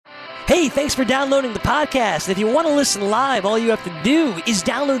Hey, thanks for downloading the podcast. If you want to listen live, all you have to do is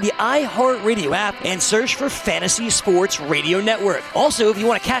download the iHeartRadio app and search for Fantasy Sports Radio Network. Also, if you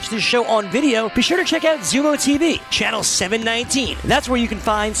want to catch this show on video, be sure to check out Zumo TV, channel 719. That's where you can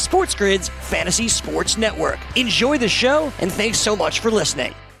find Sports Grid's Fantasy Sports Network. Enjoy the show, and thanks so much for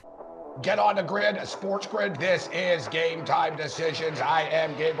listening. Get on the grid, Sports Grid. This is Game Time Decisions. I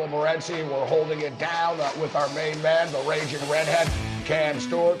am Gabriel Morency. We're holding it down with our main man, the Raging Redhead, Cam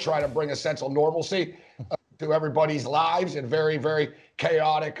Stewart, trying to bring a sense of normalcy to everybody's lives in very, very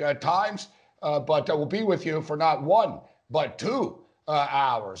chaotic times. But we'll be with you for not 1, but 2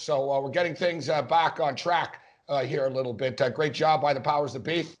 hours. So we're getting things back on track here a little bit. Great job by the powers that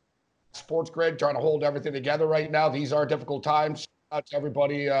be. Sports Grid trying to hold everything together right now. These are difficult times. Shout out to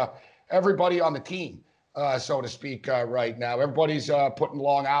everybody on the team, so to speak, right now. Everybody's putting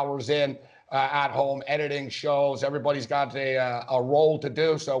long hours in at home, editing shows. Everybody's got a role to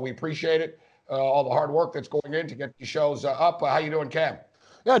do, so we appreciate it. All the hard work that's going in to get these shows up. How you doing, Cam?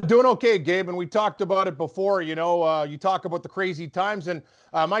 Yeah, doing okay, Gabe. And we talked about it before. You know, you talk about the crazy times, and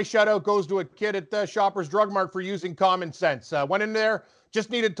my shout out goes to a kid at Shoppers Drug Mart for using common sense. Went in there, just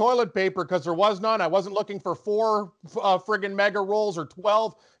needed toilet paper because there was none. I wasn't looking for 4 friggin' mega rolls or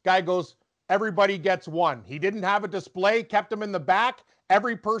 12. Guy goes, everybody gets 1. He didn't have a display, kept them in the back.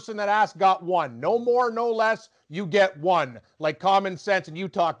 Every person that asked got 1. No more, no less. You get 1. Like common sense, and you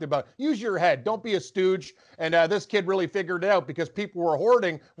talked about. Use your head. Don't be a stooge. And this kid really figured it out because people were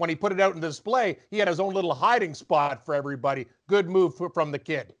hoarding when he put it out in display. He had his own little hiding spot for everybody. Good move from the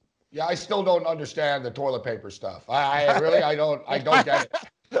kid. Yeah, I still don't understand the toilet paper stuff. I don't get it.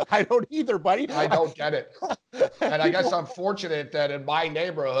 I don't either, buddy. I don't get it. And I guess I'm fortunate that in my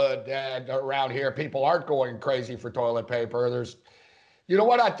neighborhood and around here, people aren't going crazy for toilet paper. There's, you know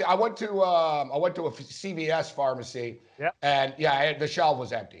what? I went to a CVS pharmacy, and the shelf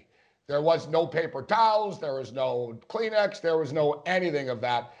was empty. There was no paper towels. There was no Kleenex. There was no anything of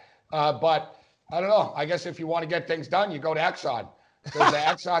that. But I don't know. I guess if you want to get things done, you go to Exxon. Because the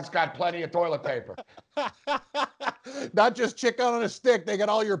Exxon's got plenty of toilet paper. Not just chicken on a stick. They got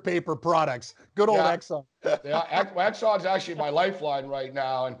all your paper products. Good old Exxon. Yeah, Exxon's actually my lifeline right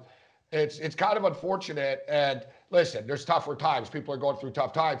now. And it's kind of unfortunate. And listen, there's tougher times. People are going through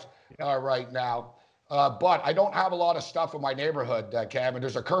tough times right now. But I don't have a lot of stuff in my neighborhood, Cam. And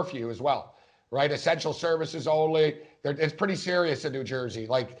there's a curfew as well, right? Essential services only. It's pretty serious in New Jersey.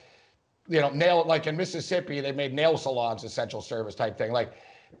 Like, you know, like in Mississippi, they made nail salons essential service type thing. Like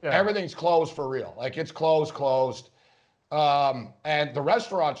everything's closed for real. Like it's closed. And the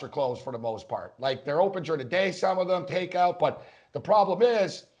restaurants are closed for the most part. Like they're open during the day, some of them takeout, but the problem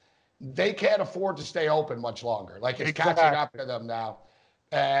is they can't afford to stay open much longer. Like it's catching up to them now.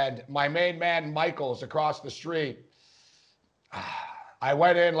 And my main man, Michael, is across the street. I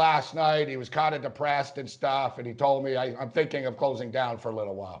went in last night. He was kind of depressed and stuff. And he told me, I'm thinking of closing down for a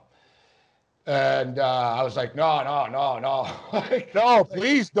little while. And I was like, no. Like, no,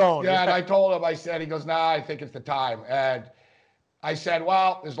 please don't. Yeah, and I told him, he goes, nah, I think it's the time. And I said,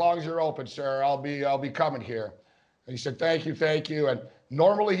 well, as long as you're open, sir, I'll be coming here. And he said, thank you. And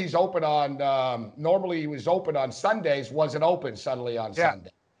normally he was open on Sundays, wasn't open suddenly on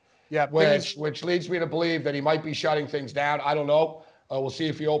Sunday. Yeah, which leads me to believe that he might be shutting things down. I don't know. We'll see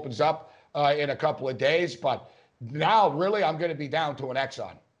if he opens up in a couple of days. But now, really, I'm going to be down to an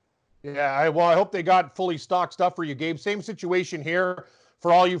Exxon. Yeah, I hope they got fully stocked stuff for you, Gabe. Same situation here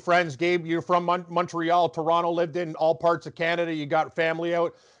for all you friends. Gabe, you're from Montreal, Toronto, lived in all parts of Canada. You got family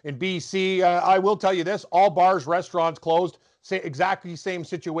out in BC. I will tell you this, all bars, restaurants closed. Exactly same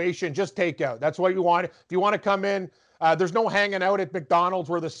situation, just takeout. That's what you want. If you want to come in, there's no hanging out at McDonald's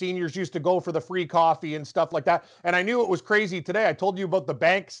where the seniors used to go for the free coffee and stuff like that. And I knew it was crazy today. I told you about the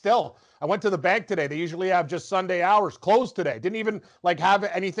bank still. I went to the bank today. They usually have just Sunday hours closed today. Didn't even have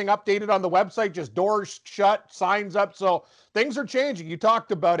anything updated on the website, just doors shut, signs up. So things are changing. You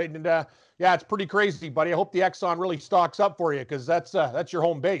talked about it. And it's pretty crazy, buddy. I hope the Exxon really stocks up for you because that's your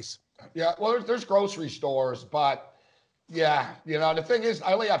home base. Yeah, well, there's grocery stores, but yeah, you know, the thing is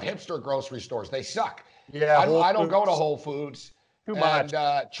I only have hipster grocery stores. They suck. Yeah, I don't go to Whole Foods. Too much.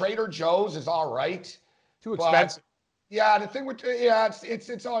 And Trader Joe's is all right. Too expensive. Yeah, the thing with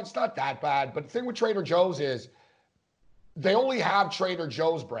it's not that bad. But the thing with Trader Joe's is they only have Trader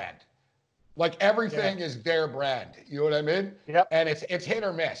Joe's brand. Like everything is their brand. You know what I mean? Yep. And it's hit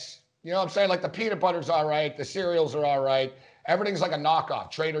or miss. You know what I'm saying? Like the peanut butter's all right, the cereals are all right. Everything's like a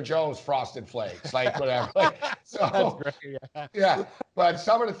knockoff. Trader Joe's Frosted Flakes, like whatever. So that's great, yeah. But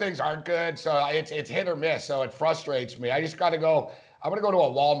some of the things aren't good, so it's hit or miss. So it frustrates me. I just got to go. I'm gonna go to a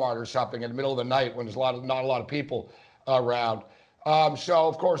Walmart or something in the middle of the night when there's not a lot of people around. So,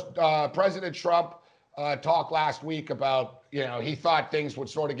 of course, President Trump talked last week about, he thought things would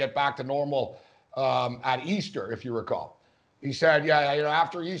sort of get back to normal at Easter, if you recall. He said,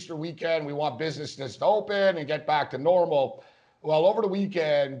 after Easter weekend, we want businesses to open and get back to normal. Well, over the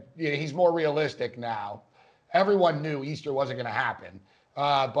weekend, he's more realistic now. Everyone knew Easter wasn't going to happen.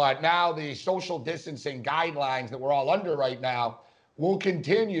 But now the social distancing guidelines that we're all under right now will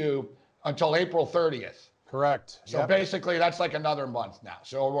continue until April 30th. Correct. So basically, that's like another month now.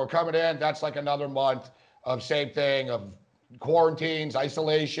 So we're coming in, that's like another month of same thing, of quarantines,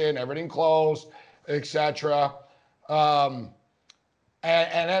 isolation, everything closed, etc. And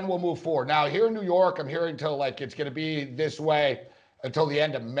then we'll move forward. Now, here in New York, I'm hearing till like it's going to be this way until the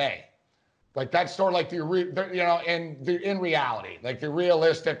end of May. Like that's sort of like in reality, like the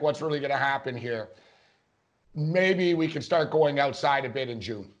realistic, what's really going to happen here. Maybe we can start going outside a bit in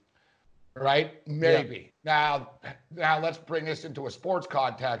June, right? Maybe. Yeah. Now let's bring this into a sports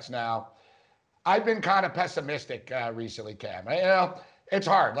context. Now, I've been kind of pessimistic recently, Cam. It's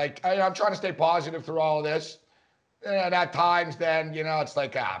hard. Like I'm trying to stay positive through all of this. And at times, then it's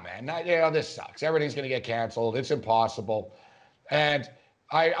like, man, this sucks. Everything's going to get canceled. It's impossible. And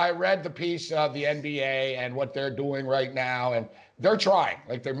I read the piece of the NBA and what they're doing right now, and they're trying.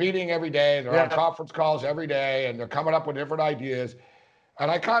 Like they're meeting every day, they're on conference calls every day, and they're coming up with different ideas. And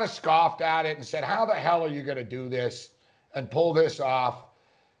I kind of scoffed at it and said, how the hell are you going to do this and pull this off?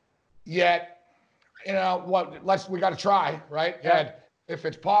 Yet, we got to try, right? Yeah. And if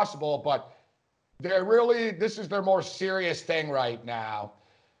it's possible, but this is their more serious thing right now.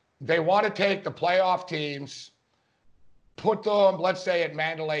 They want to take the playoff teams, put them, let's say, at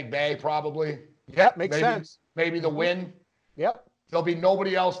Mandalay Bay, probably. Yeah, makes sense. Maybe the Wynn. Yep. There'll be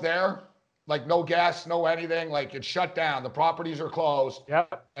nobody else there, like no guests, no anything. Like it's shut down. The properties are closed.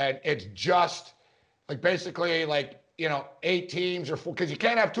 Yep. And it's just like basically like, 8 teams or 4, because you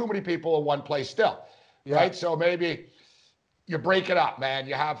can't have too many people in one place still, right? So maybe you break it up, man.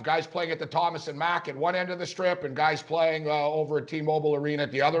 You have guys playing at the Thomas and Mack at one end of the strip and guys playing over at T-Mobile Arena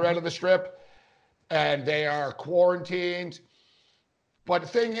at the other end of the strip. And they are quarantined. But the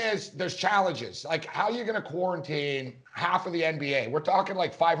thing is, there's challenges. Like, how are you going to quarantine half of the NBA? We're talking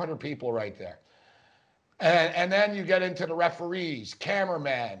like 500 people right there. And then you get into the referees,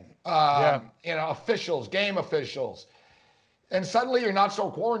 cameramen, officials, game officials. And suddenly you're not so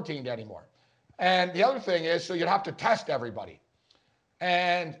quarantined anymore. And the other thing is, so you'd have to test everybody.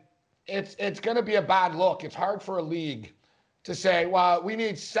 And it's going to be a bad look. It's hard for a league to say, well, we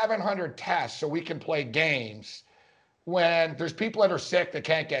need 700 tests so we can play games when there's people that are sick that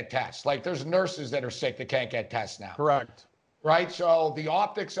can't get tests. Like there's nurses that are sick that can't get tests now. Correct. Right? So the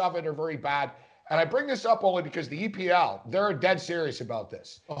optics of it are very bad. And I bring this up only because the EPL, they're dead serious about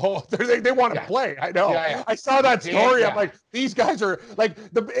this. Oh, they want to play. I know. Yeah. I saw that story. Yeah. I'm like, these guys are like,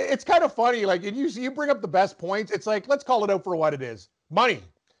 it's kind of funny. Like, you bring up the best points. It's like, let's call it out for what it is. Money.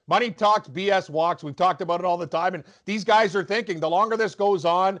 Money talks, BS walks. We've talked about it all the time. And these guys are thinking the longer this goes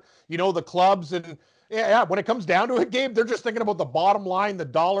on, the clubs and when it comes down to it, Gabe, they're just thinking about the bottom line, the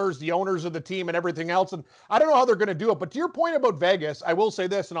dollars, the owners of the team and everything else. And I don't know how they're going to do it. But to your point about Vegas, I will say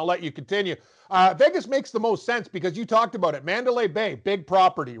this and I'll let you continue. Vegas makes the most sense because you talked about it. Mandalay Bay, big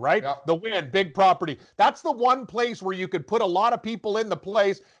property, right? Yep. The Wynn, big property. That's the one place where you could put a lot of people in the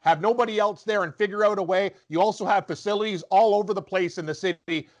place, have nobody else there and figure out a way. You also have facilities all over the place in the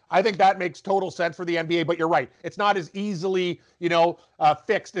city. I think that makes total sense for the NBA, but you're right. It's not as easily,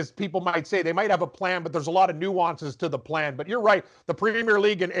 fixed as people might say. They might have a plan, but there's a lot of nuances to the plan. But you're right. The Premier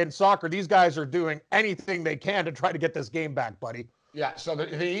League and soccer, these guys are doing anything they can to try to get this game back, buddy. Yeah, so the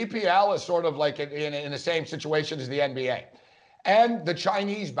EPL is sort of like in the same situation as the NBA. And the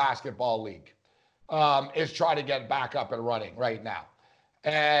Chinese Basketball League is trying to get back up and running right now.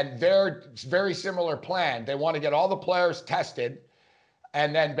 And they're very similar plan. They want to get all the players tested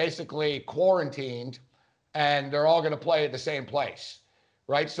and then basically quarantined, and they're all going to play at the same place,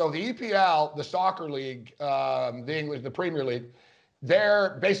 right? So the EPL, the soccer league, the Premier League,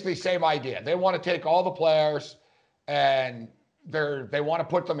 they're basically same idea. They want to take all the players and they want to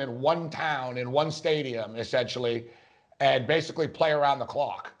put them in one town, in one stadium, essentially, and basically play around the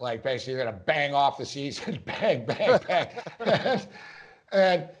clock. Like basically they're going to bang off the season, bang, bang, bang.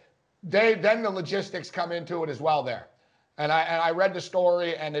 and then the logistics come into it as well there. And I read the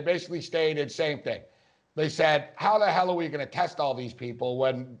story and they basically stated same thing. They said, how the hell are we going to test all these people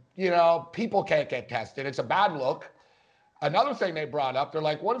when, people can't get tested? It's a bad look. Another thing they brought up, they're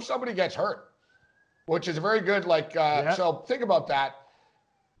like, what if somebody gets hurt? Which is a very good, so think about that.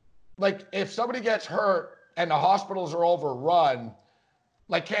 Like if somebody gets hurt and the hospitals are overrun,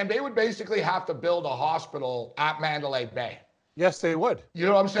 they would basically have to build a hospital at Mandalay Bay. Yes, they would. You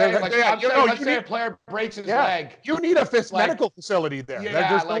know what I'm saying? Let's say a player breaks his leg. You need a medical facility there. Yeah,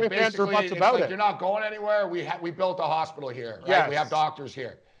 There's no ifs, ands, or buts about it. You're not going anywhere. We built a hospital here, right? Yes. We have doctors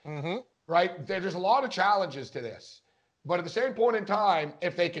here, right? There's a lot of challenges to this. But at the same point in time,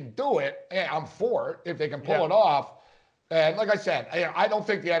 if they can do it, I'm for it. If they can pull it off. And like I said, I don't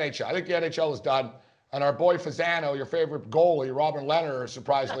think the NHL, I think the NHL is done. And our boy Fasano, your favorite goalie, Robin Leonard,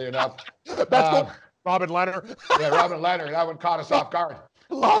 surprisingly enough. Robin Leonard. Yeah, Robin Leonard. That one caught us off guard.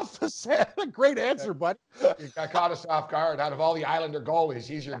 Love Fasano. Great answer, buddy. He got caught us off guard. Out of all the Islander goalies,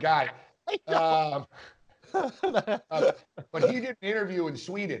 he's your guy. But he did an interview in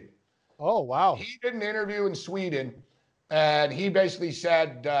Sweden. Oh, wow. He did an interview in Sweden, and he basically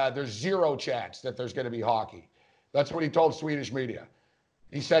said there's zero chance that there's going to be hockey. That's what he told Swedish media.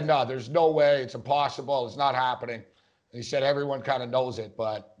 He said, no, there's no way. It's impossible. It's not happening. And he said everyone kind of knows it,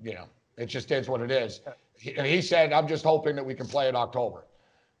 but, it just is what it is. And he said, I'm just hoping that we can play in October.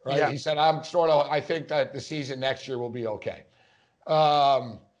 Right? Yeah. He said, I think that the season next year will be okay.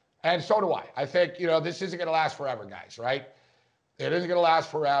 And so do I. I think, this isn't going to last forever, guys, right? It isn't going to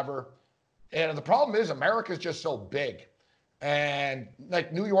last forever. And the problem is America's just so big. And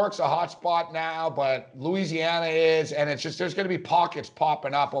like New York's a hot spot now, but Louisiana is, and it's just, there's going to be pockets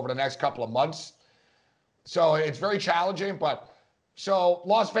popping up over the next couple of months. So it's very challenging, but so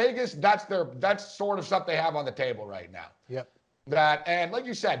Las Vegas, that's sort of stuff they have on the table right now. Yep. And like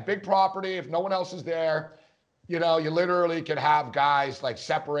you said, big property, if no one else is there, you literally can have guys like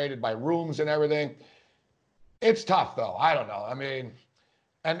separated by rooms and everything. It's tough though. I don't know. I mean,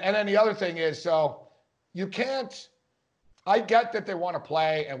 and then the other thing is, so you can't, I get that they want to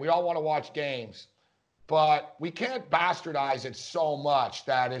play and we all want to watch games, but we can't bastardize it so much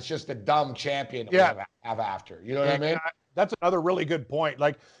that it's just a dumb champion that we have after. You know what I mean? That's another really good point.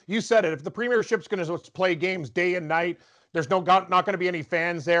 Like you said it, if the Premiership's going to play games day and night, there's not going to be any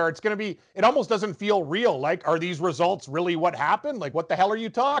fans there. It's going to be, it almost doesn't feel real. Like, are these results really what happened? Like, what the hell are you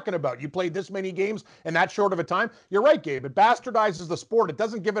talking about? You played this many games in that short of a time? You're right, Gabe. It bastardizes the sport. It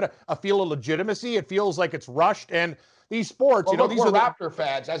doesn't give it a feel of legitimacy. It feels like it's rushed. And these sports, these are Raptor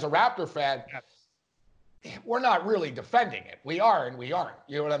fans. As a Raptor fan, we're not really defending it. We are and we aren't.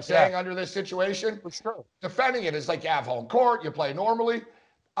 You know what I'm saying? Under this situation? For sure. Defending it is like you have home court, you play normally.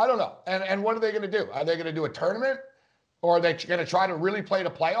 I don't know. And what are they going to do? Are they going to do a tournament? Or are they going to try to really play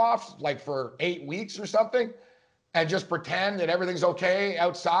the playoffs like for 8 weeks or something and just pretend that everything's okay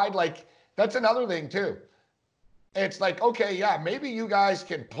outside? Like, that's another thing too. It's like, okay, yeah, maybe you guys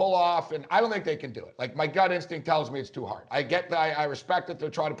can pull off, and I don't think they can do it. Like, my gut instinct tells me it's too hard. I get that. I respect that they're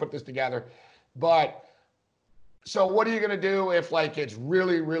trying to put this together. But so what are you going to do if like it's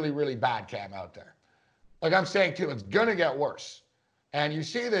really, really, really bad, Cam, out there? Like I'm saying too, it's going to get worse. And you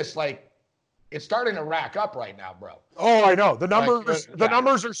see this, like, it's starting to rack up right now, bro. Oh, I know. The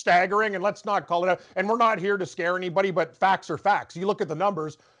numbers are staggering, and let's not call it out. And we're not here to scare anybody, but facts are facts. You look at the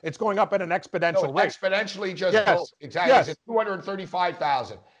numbers, it's going up at an exponential rate. Exponentially just goes. Exactly. Yes. It's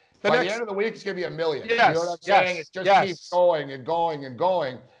 235,000. By the end of the week, it's going to be 1 million. Yes. You know what I'm saying? It just keeps going and going and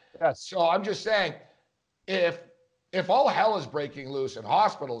going. Yes. So I'm just saying, if all hell is breaking loose in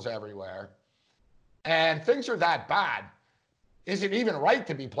hospitals everywhere, and things are that bad, is it even right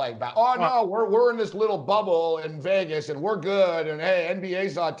to be playing back? Oh, no, we're in this little bubble in Vegas and we're good. And hey,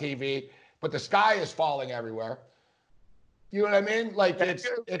 NBA's on TV, but the sky is falling everywhere. You know what I mean? Like it's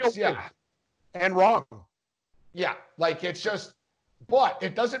and wrong. Yeah. Like it's just, but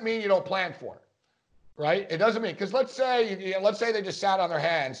it doesn't mean you don't plan for it. Right? It doesn't mean, because let's say they just sat on their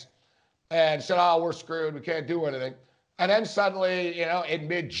hands and said, oh, we're screwed. We can't do anything. And then suddenly, in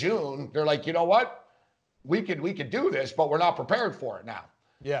mid-June, they're like, you know what? We could do this, but we're not prepared for it now.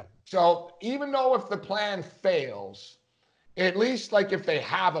 Yeah. So even though if the plan fails, at least like if they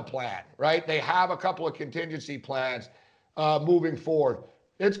have a plan, right? They have a couple of contingency plans moving forward.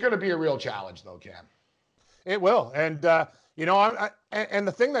 It's going to be a real challenge though, Cam. It will. And, and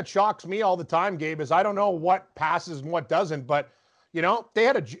the thing that shocks me all the time, Gabe, is I don't know what passes and what doesn't, but, they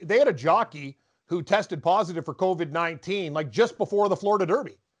had a jockey who tested positive for COVID-19, like just before the Florida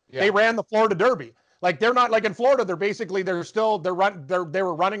Derby. Yeah. They ran the Florida Derby. Like they're not like in Florida. They were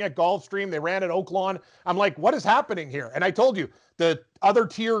running at Gulfstream. They ran at Oaklawn. I'm like, what is happening here? And I told you the other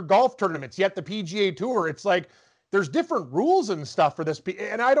tier golf tournaments, yet the PGA Tour. It's like there's different rules and stuff for this.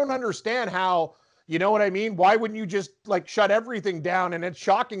 And I don't understand how. You know what I mean? Why wouldn't you just like shut everything down? And it's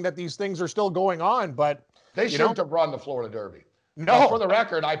shocking that these things are still going on. But they shouldn't have run the Florida Derby. No. Well, for the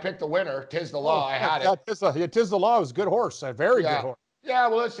record, I picked the winner. Tis the law. I had it. Tis the law. It was a good horse. A very good horse. Yeah,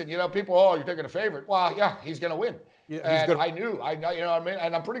 well, listen, people, you're taking a favorite. Well, yeah, he's going to win. Yeah, he's And good. I knew, you know what I mean?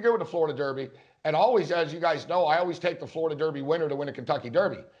 And I'm pretty good with the Florida Derby. And always, as you guys know, I always take the Florida Derby winner to win a Kentucky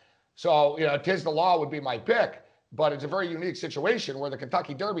Derby. So, you know, Tiz the Law would be my pick, but it's a very unique situation where the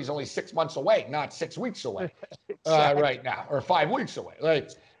Kentucky Derby is only 6 months away, not 6 weeks away Exactly. right now, or 5 weeks away. Like,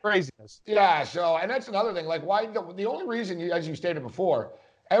 Craziness. yeah. So, and that's another thing. Like, why the only reason, as you stated before,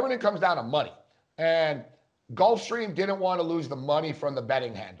 everything comes down to money. And Gulfstream didn't want to lose the money from the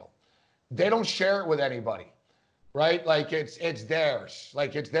betting handle. They don't share it with anybody. Right? Like it's theirs.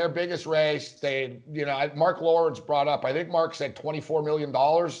 Like it's their biggest race. They, you know, Mark Lawrence brought up, I think Mark said $24 million,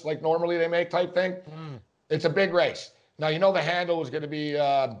 like normally they make type thing. It's a big race. Now, you know, the handle was going to be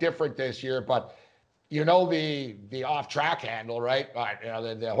different this year, but you know, the off-track handle, right? You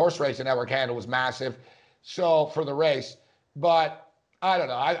know, the horse racing network handle was massive. So for the race, but I don't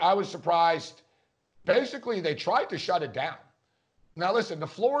know. I was surprised. Basically, they tried to shut it down. Now, listen,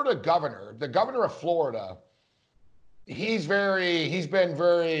 the governor of Florida, he's been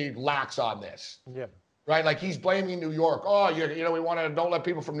very lax on this. Yeah. Right? Like he's blaming New York. Oh, you know, don't let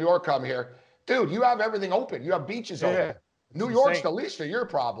people from New York come here. Dude, you have everything open. You have beaches open. New York's the least of your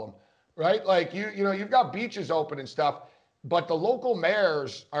problem, right? Like you know, you've got beaches open and stuff, but the local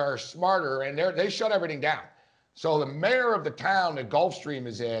mayors are smarter and they shut everything down. So the mayor of the town that Gulfstream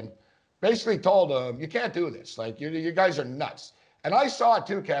is in basically told them, you can't do this. Like you guys are nuts. And I saw it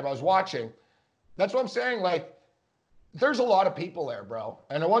too, Kev. I was watching. That's what I'm saying. Like, there's a lot of people there, bro.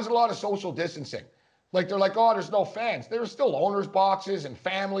 And there wasn't a lot of social distancing. Like, they're like, oh, there's no fans. There were still owners' boxes and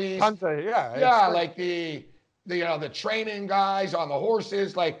families. Yeah, like the training guys on the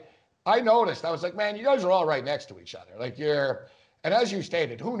horses. Like, I noticed. I was like, man, you guys are all right next to each other. Like, and as you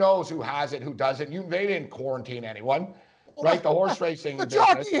stated, who knows who has it, who doesn't. They didn't quarantine anyone, right? The horse racing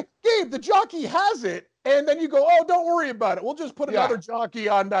business. The jockey has it. And then you go, oh, don't worry about it. We'll just put another jockey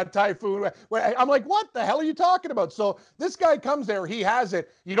on that Typhoon. I'm like, what the hell are you talking about? So this guy comes there, he has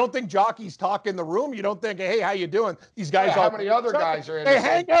it. You don't think jockeys talk in the room? You don't think, hey, how you doing? These guys how many other guys are in They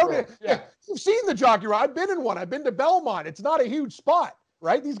hang out. Yeah. You've seen the jockey room. I've been in one. I've been to Belmont. It's not a huge spot,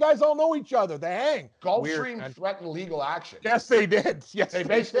 right? These guys all know each other. They hang. Gulfstream threatened legal action. Yes, they did. Yes, they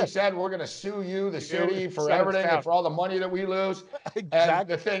basically said, we're going to sue you, the city, for everything and for all the money that we lose. Exactly. And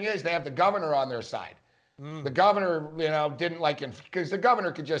the thing is, they have the governor on their side. The governor, you know, didn't like it because the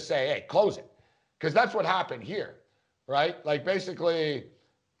governor could just say, hey, close it. Because that's what happened here, right? Like basically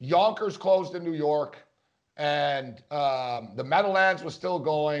Yonkers closed in New York and the Meadowlands was still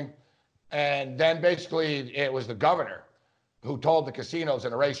going. And then basically it was the governor who told the casinos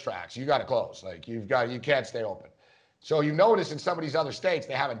and the racetracks, you got to close. Like you can't stay open. So you notice in some of these other states,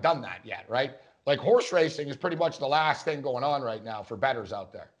 they haven't done that yet, right? Like horse racing is pretty much the last thing going on right now for bettors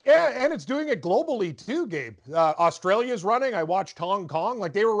out there. Yeah, and it's doing it globally too, Gabe. Australia's running. I watched Hong Kong.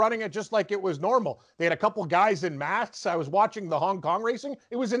 Like they were running it just like it was normal. They had a couple guys in masks. I was watching the Hong Kong racing.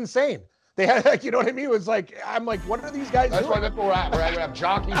 It was insane. They had, like, you know what I mean? It was like, I'm like, what are these guys doing? That's where we're at. We're going to have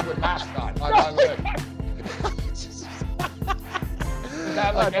jockeys with masks on. Is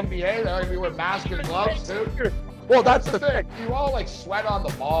that like NBA? They're going to be with masks and gloves too? Well, that's the thing. You all like sweat on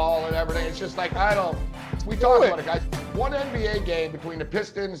the ball and everything. It's just like, we talked about it, guys. One NBA game between the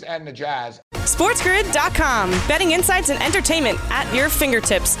Pistons and the Jazz. SportsGrid.com. Betting insights and entertainment at your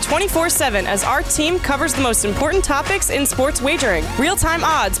fingertips 24/7 as our team covers the most important topics in sports wagering. Real-time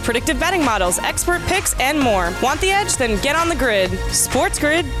odds, predictive betting models, expert picks, and more. Want the edge? Then get on the grid.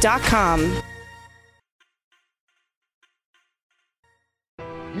 SportsGrid.com.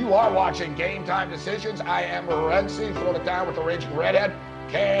 You are watching Game Time Decisions. I am Renzi, throwing it down with the Raging Redhead,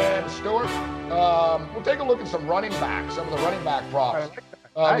 Cam Stewart. We'll take a look at some running backs, some of the running back props.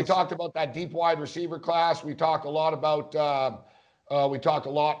 Nice. We talked about that deep wide receiver class. We talked a lot about the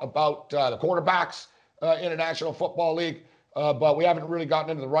quarterbacks in the National Football League, but we haven't really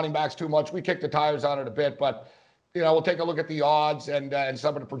gotten into the running backs too much. We kicked the tires on it a bit, but we'll take a look at the odds and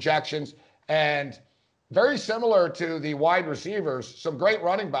some of the projections. And very similar to the wide receivers, some great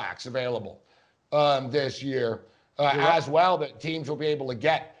running backs available this year as well that teams will be able to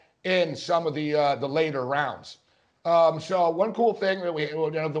get in some of the later rounds. So one cool thing that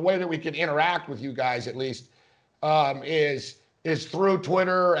the way that we can interact with you guys at least is through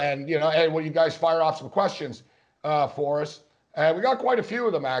Twitter and hey, will you guys fire off some questions for us? And we got quite a few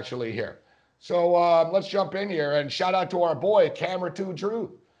of them actually here. So let's jump in here and shout out to our boy Camera 2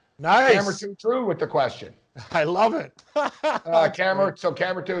 Drew. Nice. Camera 2 Drew with the question. I love it. Camera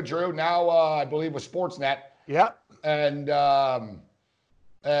 2 Drew now I believe with Sportsnet. Yeah. And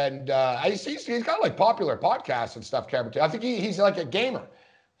he's got like popular podcasts and stuff, Camera 2. I think he's like a gamer.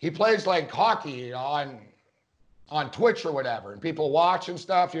 He plays like hockey on Twitch or whatever, and people watch and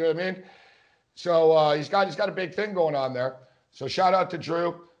stuff, you know what I mean? So he's got a big thing going on there. So shout out to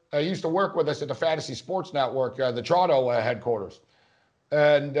Drew. He used to work with us at the Fantasy Sports Network, the Toronto headquarters.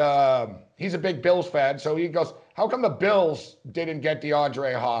 And he's a big Bills fan. So he goes, how come the Bills didn't get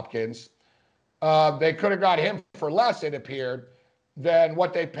DeAndre Hopkins? They could have got him for less, it appeared, than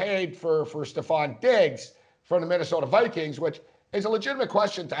what they paid for Stephon Diggs from the Minnesota Vikings, which is a legitimate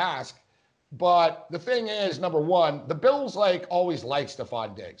question to ask. But the thing is, number one, the Bills always like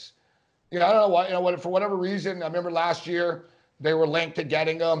Stephon Diggs. I don't know why, for whatever reason, I remember last year they were linked to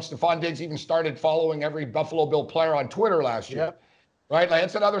getting him. Stephon Diggs even started following every Buffalo Bill player on Twitter last year. Yep. Right?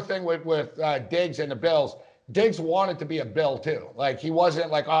 That's another thing with Diggs and the Bills. Diggs wanted to be a Bill too. He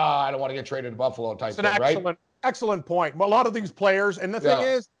wasn't I don't want to get traded to Buffalo type thing, right? Excellent point. A lot of these players, and the thing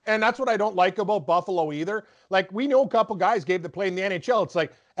is, and that's what I don't like about Buffalo either. We know a couple guys gave the play in the NHL.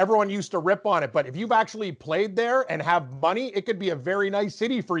 It's everyone used to rip on it, but if you've actually played there and have money, it could be a very nice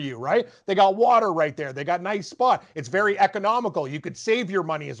city for you, right? They got water right there. They got nice spot. It's very economical. You could save your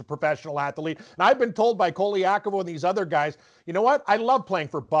money as a professional athlete. And I've been told by Koliakovo and these other guys, you know what? I love playing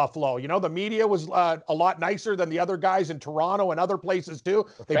for Buffalo. The media was a lot nicer than the other guys in Toronto and other places too.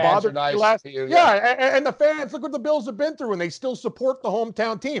 They bothered me less. And the fans, look what the Bills have been through, and they still support the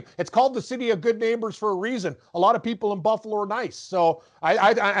hometown team. It's called the city of good neighbors for a reason. A lot of people in Buffalo are nice. So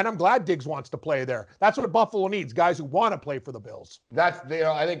I'm glad Diggs wants to play there. That's what Buffalo needs, guys who want to play for the Bills. I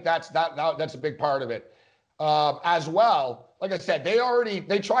think that's a big part of it. As well, like I said,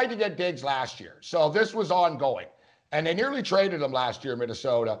 they tried to get Diggs last year. So this was ongoing. And they nearly traded him last year in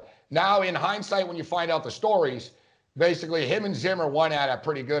Minnesota. Now, in hindsight, when you find out the stories, basically him and Zimmer won at it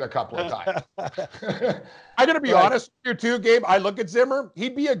pretty good a couple of times. I'm going to be honest with you too, Gabe. I look at Zimmer.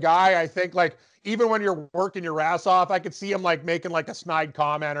 He'd be a guy, I think, even when you're working your ass off, I could see him making a snide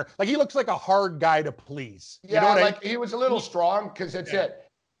comment, or he looks like a hard guy to please. You know what I mean? He was a little strong because it's it.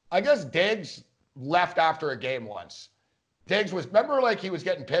 I guess Diggs left after a game once. Diggs remember he was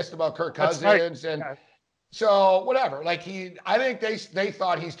getting pissed about Kirk Cousins and so whatever. I think they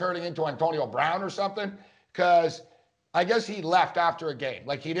thought he's turning into Antonio Brown or something, because I guess he left after a game.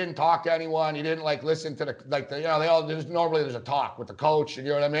 He didn't talk to anyone. He didn't listen to there's a talk with the coach. You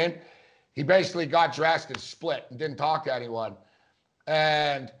know what I mean? He basically got dressed and split and didn't talk to anyone.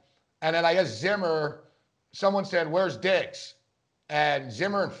 And then I guess someone said, where's Diggs? And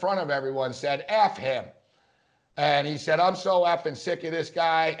Zimmer in front of everyone said, F him. And he said, I'm so effing sick of this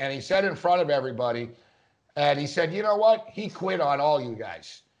guy. And he said in front of everybody, and he said, you know what? He quit on all you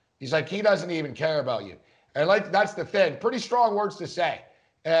guys. He's he doesn't even care about you. And that's the thing. Pretty strong words to say.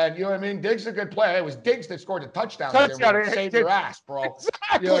 And you know what I mean? Diggs is a good player. It was Diggs that scored the touchdown. Saved your ass, bro.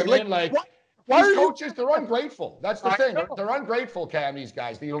 Exactly. You know what I mean? These coaches, they're ungrateful. That's the thing. They're ungrateful, Cam, these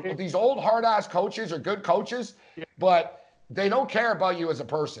guys. These old hard-ass coaches are good coaches, but they don't care about you as a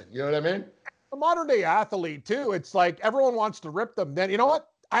person. You know what I mean? The modern-day athlete, too, it's everyone wants to rip them. Then, you know what?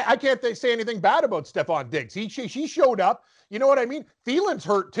 I can't say anything bad about Stephon Diggs. He showed up. You know what I mean? Thielen's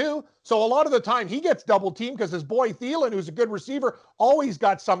hurt too. So a lot of the time he gets double teamed because his boy Thielen, who's a good receiver, always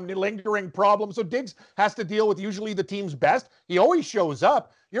got some lingering problems. So Diggs has to deal with usually the team's best. He always shows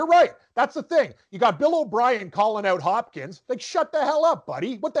up. You're right. That's the thing. You got Bill O'Brien calling out Hopkins. Shut the hell up,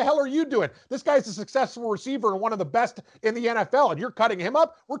 buddy. What the hell are you doing? This guy's a successful receiver and one of the best in the NFL. And you're cutting him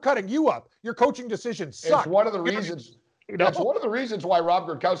up. We're cutting you up. Your coaching decisions suck. It's one of the reasons. That's one of the reasons why Rob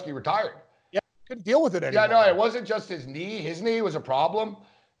Gronkowski retired. Couldn't deal with it anymore. Yeah, no, it wasn't just his knee. His knee was a problem,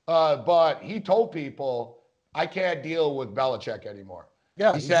 but he told people, "I can't deal with Belichick anymore."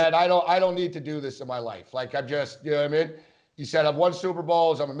 Yeah, he said, "I don't need to do this in my life. I'm just, you know what I mean." He said, "I've won Super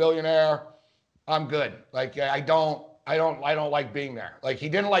Bowls. I'm a millionaire. I'm good. I don't like being there." He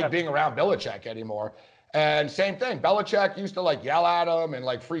didn't like being around Belichick anymore. And same thing, Belichick used to yell at him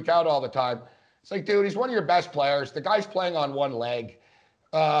and freak out all the time. It's dude, he's one of your best players. The guy's playing on one leg.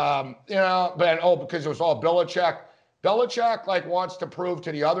 Because it was all Belichick. Belichick wants to prove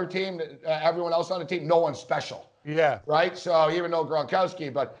to the other team, everyone else on the team, no one's special. Yeah. Right. So even though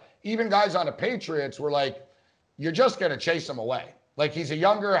Gronkowski, but even guys on the Patriots were you're just gonna chase him away. He's a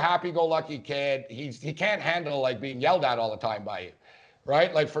younger, happy-go-lucky kid. He can't handle being yelled at all the time by you,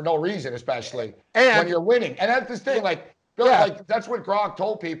 right? For no reason, especially when you're winning. And that's the thing. That's what Gronk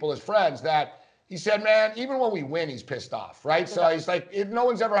told people, his friends, that. He said, man, even when we win, he's pissed off, right? So he's no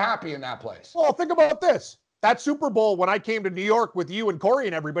one's ever happy in that place. Well, think about this. That Super Bowl, when I came to New York with you and Corey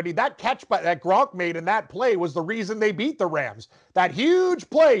and everybody, that catch that Gronk made in that play was the reason they beat the Rams. That huge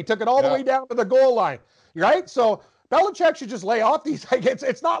play took it all the way down to the goal line, right? So Belichick should just lay off these.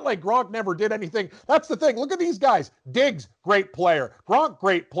 It's not like Gronk never did anything. That's the thing. Look at these guys. Diggs, great player. Gronk,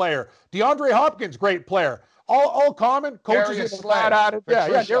 great player. DeAndre Hopkins, great player. all common. Coaches Darius are Slay. bad at it.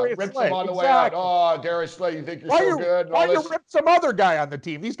 Yeah, Darius rips Slay. him on the way out. Oh, Darius Slay, you think you're so good? Why you rip some other guy on the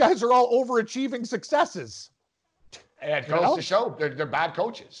team? These guys are all overachieving successes. And it goes to show they're bad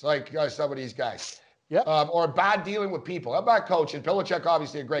coaches, like some of these guys. Yeah. Or bad dealing with people. A bad coach. And Belichick,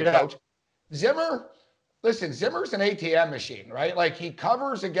 obviously, a great coach. Zimmer's an ATM machine, right? Like, he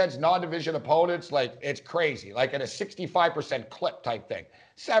covers against non-division opponents like it's crazy, like at a 65% clip type thing,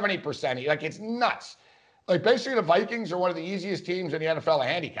 70%. Like, it's nuts. Like, basically, the Vikings are one of the easiest teams in the NFL to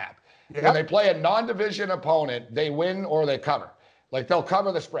handicap. Yep. When they play a non-division opponent, they win or they cover. Like, they'll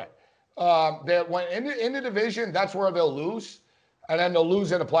cover the spread. When in the division, that's where they'll lose, and then they'll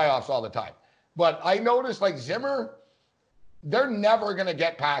lose in the playoffs all the time. But I noticed, like, Zimmer, they're never going to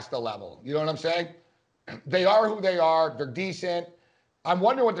get past the level. You know what I'm saying? They are who they are. They're decent. I'm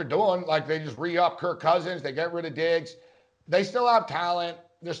wondering what they're doing. Like, they just re-up Kirk Cousins. They get rid of Diggs. They still have talent.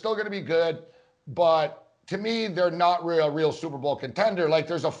 They're still going to be good. But to me, they're not a real Super Bowl contender. Like,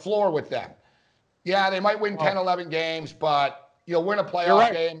 there's a floor with them. Yeah, they might win 10, 11 games, but you'll win a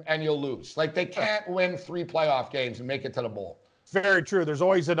playoff game and you'll lose. Like, they can't win 3 playoff games and make it to the bowl. Very true. There's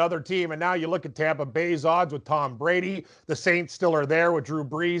always another team. And now you look at Tampa Bay's odds with Tom Brady. The Saints still are there with Drew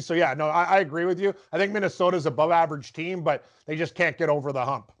Brees. So, yeah, no, I agree with you. I think Minnesota's above average team, but they just can't get over the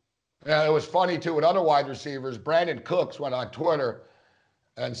hump. Yeah, it was funny, too, with other wide receivers. Brandon Cooks went on Twitter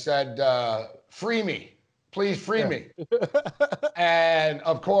and said, free me. Please free me. And,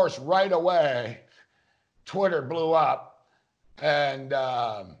 of course, right away, Twitter blew up. And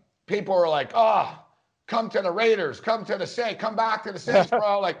people were like, oh, come to the Raiders, come to the Saints, come back to the Saints,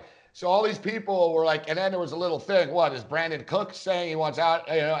 bro. Like, so all these people were like, and then there was a little thing. What is Brandon Cooks saying he wants out?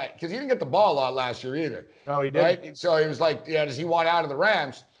 You know, because he didn't get the ball a lot last year either. No, he didn't. Right? So he was like, yeah, does he want out of the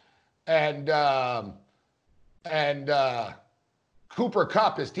Rams? And Cooper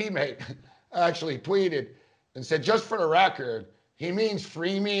Kupp, his teammate, actually tweeted and said, just for the record, he means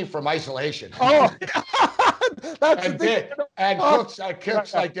free me from isolation. Oh,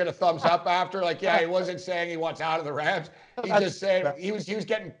 Cooks like did a thumbs up after, like, yeah, he wasn't saying he wants out of the Rams. He just said he was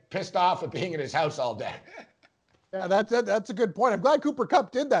getting pissed off at being in his house all day. Yeah, that's a good point. I'm glad Cooper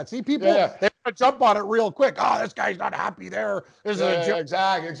Kupp did that. See, people they want to jump on it real quick. Oh, this guy's not happy there.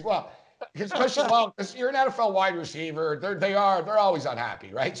 Exactly. Well, especially you're an NFL wide receiver. They're always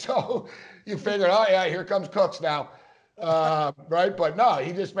unhappy, right? So you figure, oh yeah, here comes Cooks now. Right? But no,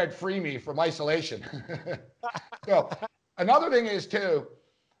 he just meant free me from isolation. So another thing is too,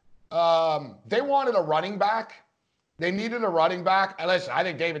 they wanted a running back. They needed a running back. And listen, I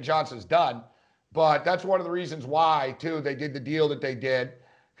think David Johnson's done, but that's one of the reasons why too they did the deal that they did,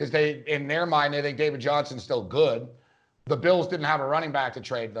 because they, in their mind, they think David Johnson's still good. The Bills didn't have a running back to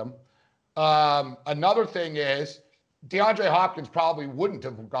trade them. Another thing is, DeAndre Hopkins probably wouldn't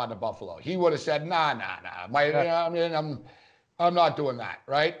have gone to Buffalo. He would have said, nah. I'm not doing that,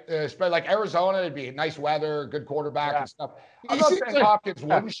 right? Like Arizona, it'd be nice weather, good quarterback and stuff. I'm not saying Hopkins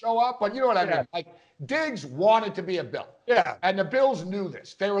wouldn't show up, but you know what I mean? Like, Diggs wanted to be a Bill. Yeah. And the Bills knew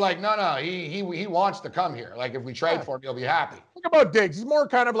this. They were like, no, he wants to come here. Like, if we trade for him, he'll be happy. Think about Diggs. He's more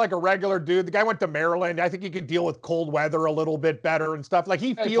kind of like a regular dude. The guy went to Maryland. I think he could deal with cold weather a little bit better and stuff. Like,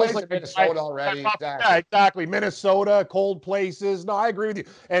 he feels like Minnesota already. Exactly. Yeah, exactly. Minnesota, cold places. No, I agree with you.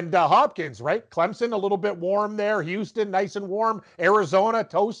 And Hopkins, right? Clemson, a little bit warm there. Houston, nice and warm. Arizona,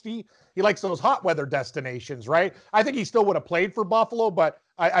 toasty. He likes those hot weather destinations, right? I think he still would have played for Buffalo, but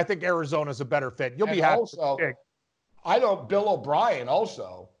I think Arizona's a better fit. You'll be happy. Also, I know Bill O'Brien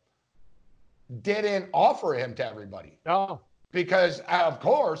also didn't offer him to everybody. No. Because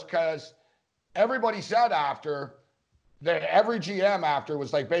everybody said after, every GM after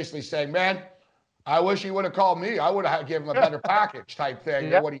was like basically saying, man, I wish he would have called me. I would have given him a better package type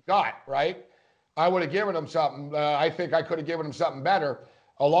thing than what he got, right? I would have given him something. I think I could have given him something better.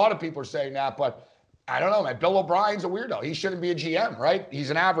 A lot of people are saying that, but I don't know, man. Bill O'Brien's a weirdo. He shouldn't be a GM, right? He's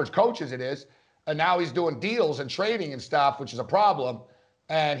an average coach as it is. And now he's doing deals and trading and stuff, which is a problem.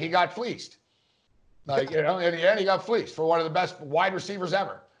 And he got fleeced. Like, in the end, he got fleeced for one of the best wide receivers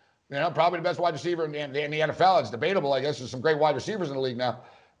ever. Probably the best wide receiver in the NFL. It's debatable, I guess. There's some great wide receivers in the league now.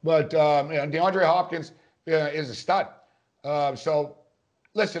 But DeAndre Hopkins is a stud. So,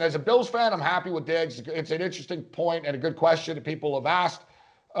 listen, as a Bills fan, I'm happy with Diggs. It's an interesting point and a good question that people have asked.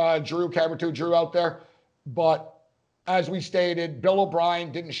 Drew out there. But as we stated, Bill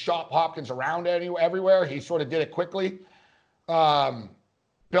O'Brien didn't shop Hopkins around everywhere. He sort of did it quickly.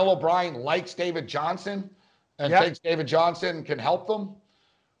 Bill O'Brien likes David Johnson and thinks David Johnson can help them.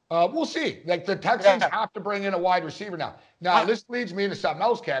 We'll see. Like, the Texans have to bring in a wide receiver now. Now, this leads me into something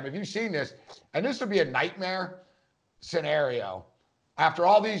else, Cam. If you've seen this, and this would be a nightmare scenario, after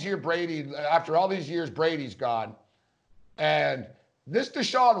all these years, Brady's gone, and this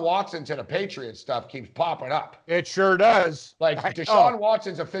Deshaun Watson to the Patriots stuff keeps popping up. It sure does. Like Deshaun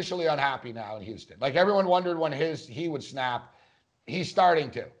Watson's officially unhappy now in Houston. Like everyone wondered when he would snap. He's starting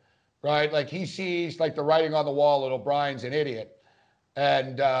to, right? Like he sees like the writing on the wall that O'Brien's an idiot.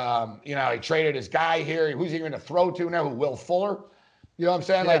 And, he traded his guy here. Who's he going to throw to now? Will Fuller? You know what I'm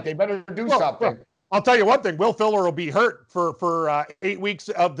saying? Yeah. Like they better do something. I'll tell you one thing. Will Fuller will be hurt for 8 weeks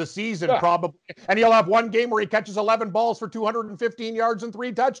of the season probably. And he'll have one game where he catches 11 balls for 215 yards and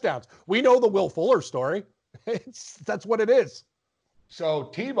 3 touchdowns. We know the Will Fuller story. That's what it is.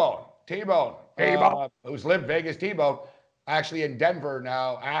 So T-Bone, who's lived Vegas, T-Bone, actually in Denver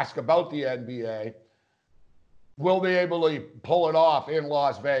now, asked about the NBA. Will they able to pull it off in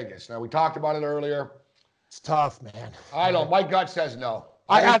Las Vegas? Now, we talked about it earlier. It's tough, man. I don't. My gut says no.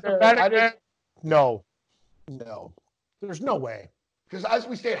 No. There's no way. Because as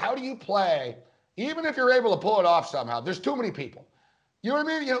we stated, how do you play, even if you're able to pull it off somehow, there's too many people. You know what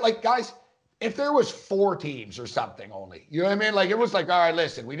I mean? Like, guys, if there was 4 teams or something only, you know what I mean? Like, it was like, all right,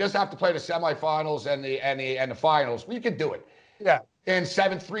 listen, we just have to play the semifinals and the finals. We could do it. Yeah. In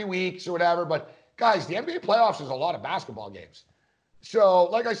 3 weeks or whatever. But, guys, the NBA playoffs is a lot of basketball games. So,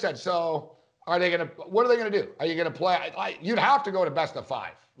 like I said, what are they going to do? Are you going to play? You'd have to go to best of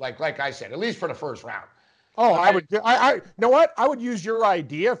 5. Like I said, at least for the first round. Oh, I would. You know what? I would use your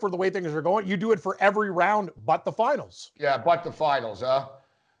idea for the way things are going. You do it for every round but the finals. Yeah, but the finals,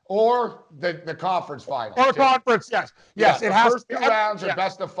 or the conference finals. Or conference, yes. Yes, it has first 2 rounds are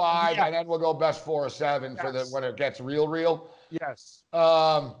best of 5, and then we'll go best 4 or 7 for when it gets real. Yes.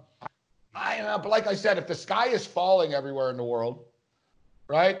 I don't know, but like I said, if the sky is falling everywhere in the world,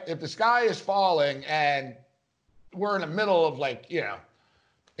 right? If the sky is falling and we're in the middle of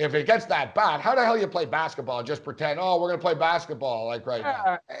if it gets that bad, how the hell you play basketball and just pretend, we're going to play basketball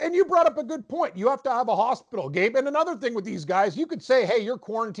now? And you brought up a good point. You have to have a hospital, Gabe. And another thing with these guys, you could say, hey, you're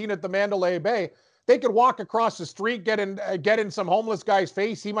quarantined at the Mandalay Bay. They could walk across the street, get in some homeless guy's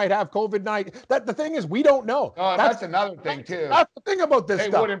face. He might have COVID-19. The thing is, we don't know. Oh, that's another thing, too. That's the thing about this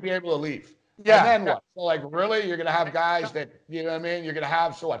stuff. They wouldn't be able to leave. Yeah. And then what? So, really? You're going to have guys that, you know what I mean? You're going to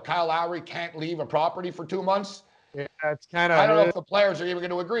have, Kyle Lowry can't leave a property for 2 months? Yeah, it's kind of. I don't know if the players are even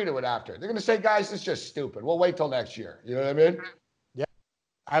going to agree to it after. They're going to say, guys, it's just stupid. We'll wait till next year. You know what I mean? Yeah.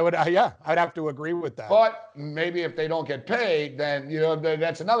 I'd have to agree with that. But maybe if they don't get paid, then,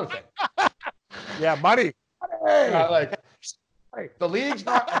 that's another thing. Yeah, money. The league's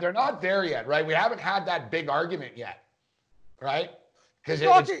they're not there yet, right? We haven't had that big argument yet, right? Because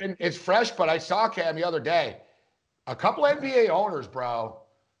it's fresh, but I saw Cam the other day. A couple NBA owners, bro,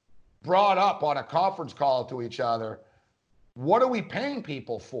 brought up on a conference call to each other, what are we paying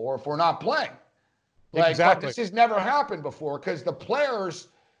people for if we're not playing? Exactly. This has never happened before because the players,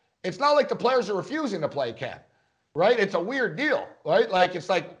 it's not like the players are refusing to play, Cam, right? It's a weird deal, right?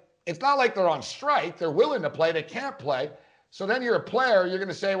 It's not like they're on strike. They're willing to play. They can't play. So then you're a player. You're going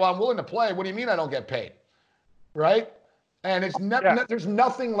to say, well, I'm willing to play. What do you mean I don't get paid? Right? And it's there's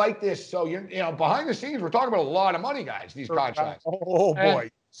nothing like this. So, behind the scenes, we're talking about a lot of money, guys, these contracts. Oh, boy.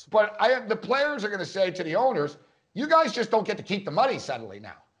 But the players are going to say to the owners, you guys just don't get to keep the money suddenly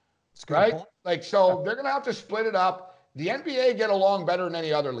now. Right? They're going to have to split it up. The NBA get along better than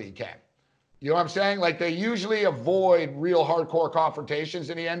any other league can. You know what I'm saying? They usually avoid real hardcore confrontations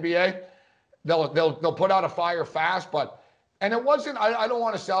in the NBA. They'll put out a fire fast, and it wasn't, I don't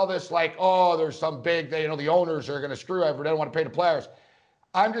want to sell this there's some big, the owners are going to screw everyone. They don't want to pay the players.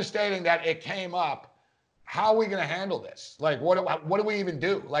 I'm just stating that it came up. How are we going to handle this? What do we even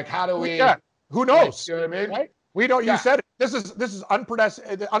do? How do we? Yeah. Who knows? You know what I mean? Right? We don't. You said it. This is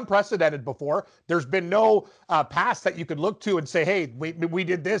unprecedented before. There's been no past that you could look to and say, hey, we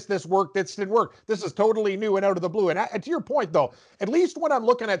did this. This worked. This didn't work. This is totally new and out of the blue. And to your point, though, at least when I'm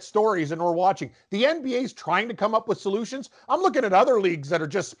looking at stories and we're watching, the NBA's trying to come up with solutions. I'm looking at other leagues that are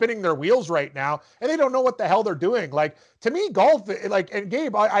just spinning their wheels right now, and they don't know what the hell they're doing. To me, golf, and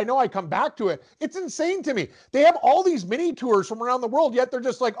Gabe, I know I come back to it. It's insane to me. They have all these mini tours from around the world, yet they're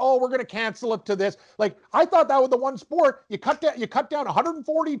just we're going to cancel it to this. I thought that was the one sport. You cut down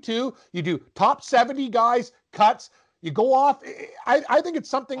 142. You do top 70 guys, cuts. You go off. I think it's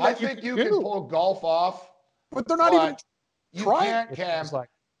something that you can pull golf off. But they're not even trying.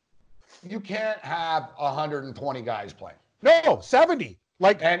 You can't have 120 guys playing. No, 70.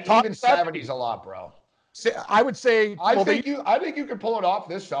 And even 70 is a lot, bro. I would say. I think you can pull it off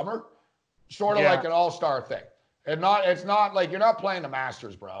this summer, sort of like an all-star thing. It's not like you're not playing the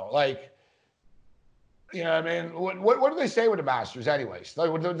Masters, bro. You know what I mean? What do they say with the Masters anyways?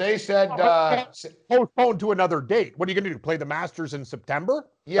 Like, they said postponed to another date. What are you going to do? Play the Masters in September?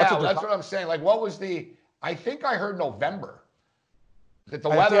 Yeah, that's what I'm saying. Like, what was I think I heard November. That the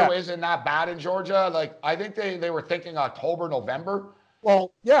weather isn't that bad in Georgia. Like, I think they were thinking October, November.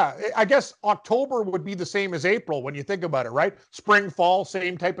 Well, yeah, I guess October would be the same as April when you think about it, right? Spring, fall,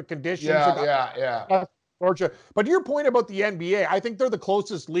 same type of conditions. Yeah. Georgia. But to your point about the NBA, I think they're the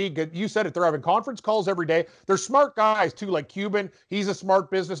closest league. You said it. They're having conference calls every day. They're smart guys too, like Cuban. He's a smart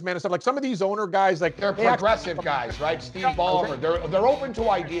businessman and stuff. Like some of these owner guys, like they're progressive guys, right? Steve Ballmer. They're open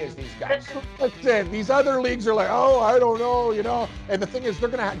to ideas. These guys. These other leagues are like, oh, I don't know, And the thing is, they're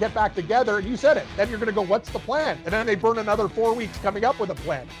going to get back together. And you said it. Then you're going to go, what's the plan? And then they burn another 4 weeks coming up with a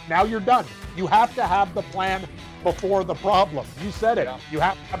plan. Now you're done. You have to have the plan before the problem. You said it. Yeah. You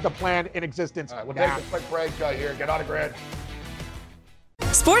have to have the plan in existence. All right, we'll take a quick break here. Get on the grid.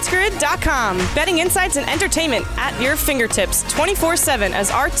 SportsGrid.com. Betting insights and entertainment at your fingertips 24/7 as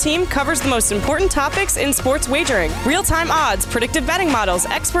our team covers the most important topics in sports wagering. Real-time odds, predictive betting models,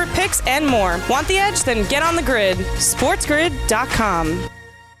 expert picks, and more. Want the edge? Then get on the grid. SportsGrid.com.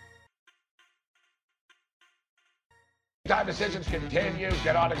 Time decisions continue.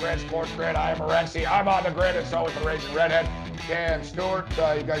 Get on the grid, Sports Grid. I am Morency. I'm on the grid, and so is the Raging Redhead, Cam Stewart.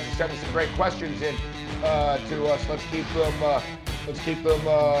 You guys have sent us some great questions in to us. Let's keep them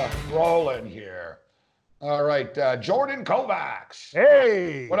rolling here. All right, Jordan Kovacs.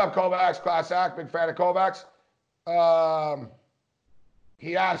 Hey, what up, Kovacs? Class act, big fan of Kovacs.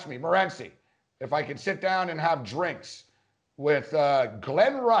 He asked me, Morency, if I could sit down and have drinks with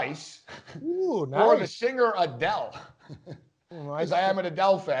Glenn Rice or the singer Adele. Because I am an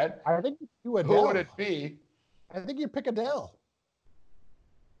Adele fan. I think you Adele. Who would it be? I think you'd pick Adele.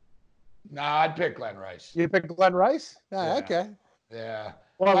 Nah, I'd pick Glenn Rice. You'd pick Glenn Rice? Yeah. Okay. Yeah.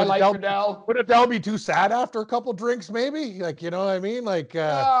 Well, I like Adele. Would Adele be too sad after a couple drinks, maybe? Like, you know what I mean? Like,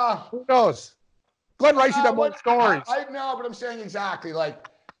 who knows? Glenn Rice should have more stories. I know, but I'm saying exactly. Like,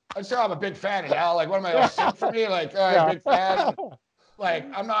 I'd say I'm a big fan of Adele. Like, what am I, sing for me? Like, big fan. Like,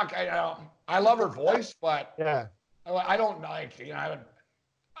 I'm not, I love her voice, but I don't like,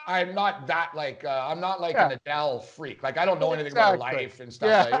 I'm not that like, I'm not like an Adele freak. Like, I don't know anything about her life and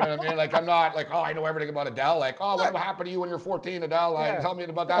stuff. Like, you know what I mean? Like, I'm not like, oh, I know everything about Adele. Like, oh, what happened to you when you're 14, Adele? Like, tell me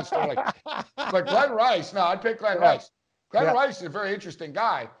about that story. Like, but Glenn Rice, no, I'd pick Glenn Rice. Glenn Rice is a very interesting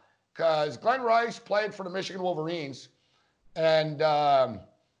guy because Glenn Rice played for the Michigan Wolverines, and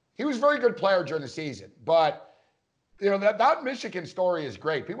he was a very good player during the season. But that Michigan story is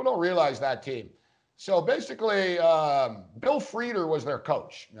great. People don't realize that team. So basically, Bill Frieder was their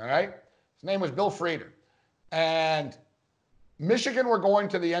coach, all right? His name was Bill Frieder. And Michigan were going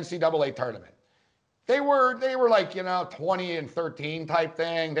to the NCAA tournament. They were like, 20-13 type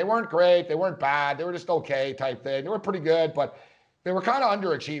thing. They weren't great. They weren't bad. They were just okay type thing. They were pretty good, but they were kind of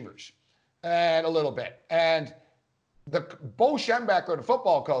underachievers and a little bit. And Bo Schembechler, the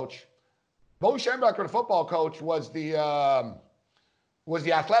football coach, was the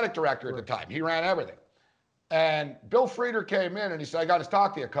athletic director at the time. He ran everything. And Bill Frieder came in and he said, I got to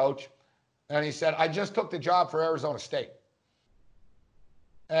talk to you, coach. And he said, I just took the job for Arizona State.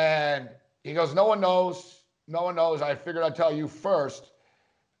 And he goes, no one knows. I figured I'd tell you first.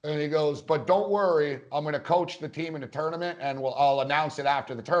 And he goes, but don't worry, I'm going to coach the team in the tournament and I'll announce it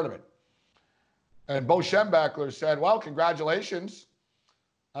after the tournament. And Bo Schembechler said, well, congratulations.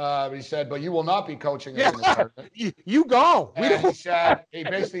 He said, but you will not be coaching in the tournament. You go. He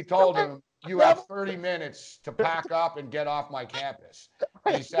basically told him, you have 30 minutes to pack up and get off my campus.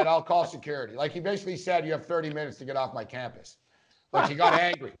 And he said, I'll call security. Like, he basically said, you have 30 minutes to get off my campus. Like, he got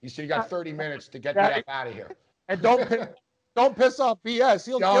angry. He said, you got 30 minutes to get the F out of here. And don't piss off BS.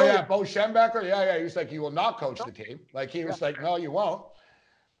 He'll kill you. Bo Schembechler. Yeah. He was like, you will not coach the team. Like, he was like, no, you won't.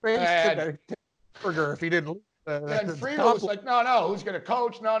 And if he didn't. And Frieder was like, no, who's going to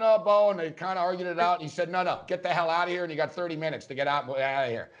coach? No, Bo. And they kind of argued it out. And he said, no, get the hell out of here. And you got 30 minutes to get out of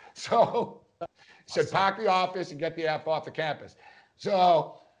here. So he said, pack the office and get the F off the campus.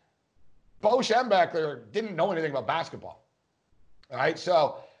 So Bo Schembechler didn't know anything about basketball. All right.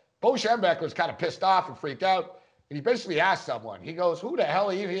 So Bo Schembechler was kind of pissed off and freaked out. And he basically asked someone, he goes, who the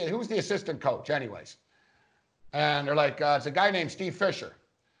hell are you? Who's the assistant coach anyways? And they're like, it's a guy named Steve Fisher.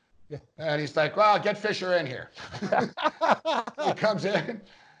 And he's like, well, get Fisher in here. He comes in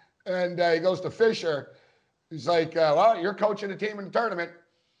and he goes to Fisher. He's like, well, you're coaching the team in the tournament.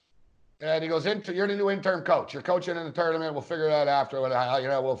 And he goes, you're the new interim coach. You're coaching in the tournament. We'll figure it out after.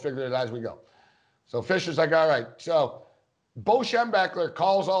 We'll figure it out as we go. So Fisher's like, all right. So Bo Schembechler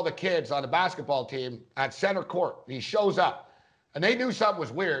calls all the kids on the basketball team at center court. He shows up And they knew something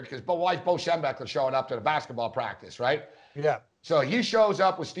was weird because Bo Schembechler showing up to the basketball practice, right? Yeah. So he shows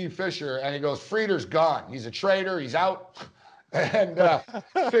up with Steve Fisher and he goes, Frieder's gone. He's a traitor. He's out. And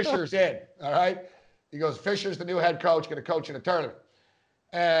Fisher's in, all right? He goes, Fisher's the new head coach, going to coach in a tournament.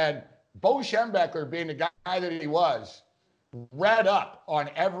 And Bo Schembechler, being the guy that he was, read up on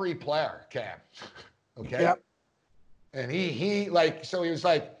every player, Cam. Okay? Yep. And he like, so he was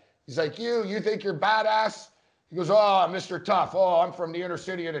like, he's like, you think you're badass? He goes, oh, Mr. Tough. Oh, I'm from the inner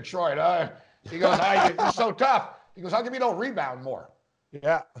city of Detroit. He goes, you're so tough. He goes, how come you don't rebound more?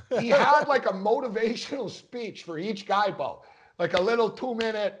 Yeah. He had like a motivational speech for each guy, Bo. Like a little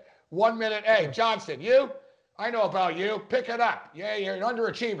 2-minute, 1 minute. Hey, Johnson, I know about you. Pick it up. Yeah, you're an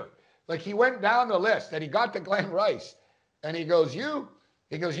underachiever. Like he went down the list and he got to Glenn Rice. And he goes, you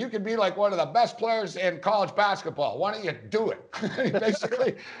can be like one of the best players in college basketball. Why don't you do it? He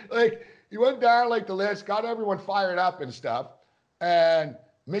basically, like, he went down like the list, got everyone fired up and stuff. And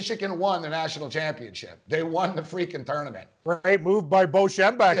Michigan won the national championship. They won the freaking tournament. Great move by Bo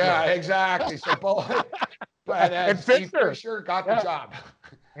Schembechler. Yeah, exactly. So Bo and Fisher got the job.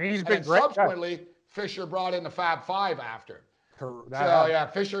 And he's been great. Subsequently, Fisher brought in the Fab Five after. So yeah,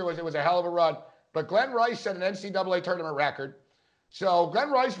 Fisher was a hell of a run. But Glenn Rice set an NCAA tournament record. So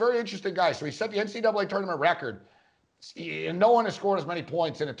Glenn Rice, very interesting guy. So he set the NCAA tournament record. And no one has scored as many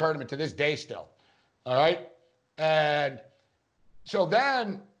points in a tournament to this day still. All right. And so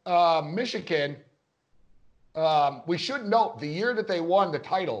then Michigan, we should note the year that they won the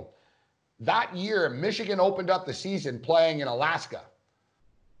title, that year Michigan opened up the season playing in Alaska,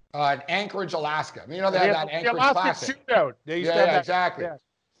 in Anchorage, Alaska. They had that Anchorage Classic. Shootout. Yeah, exactly. Yeah.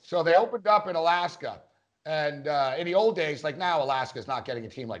 So they opened up in Alaska. And in the old days, like now, Alaska's not getting a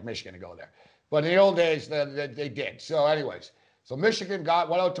team like Michigan to go there. But in the old days, they did. So anyways, so Michigan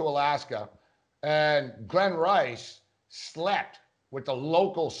went out to Alaska, and Glenn Rice slept with the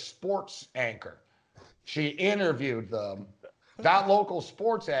local sports anchor. She interviewed them. That local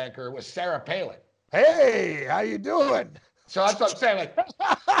sports anchor was Sarah Palin. Hey, how you doing? So that's what I'm saying.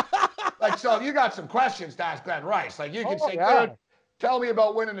 Like so you got some questions to ask Glenn Rice. Like you can say, dude, tell me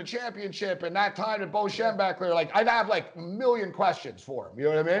about winning the championship and that time at Bo Schembechler. Like I'd have like a million questions for him. You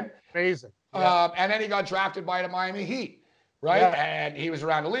know what I mean? Amazing. Yeah. And then he got drafted by the Miami Heat, right? Yeah. And he was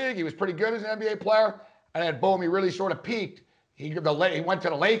around the league. He was pretty good as an NBA player. And then boom, he really sort of peaked. He went to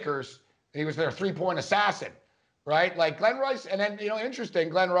the Lakers. He was their three-point assassin, right? Like Glenn Rice. And then, interesting,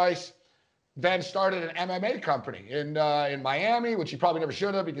 Glenn Rice then started an MMA company in Miami, which he probably never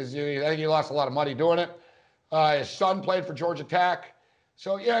should have because I think he lost a lot of money doing it. His son played for Georgia Tech.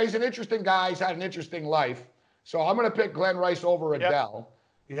 So, yeah, he's an interesting guy. He's had an interesting life. So I'm going to pick Glenn Rice over Adele.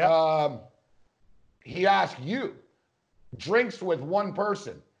 Yeah. He asked you, drinks with one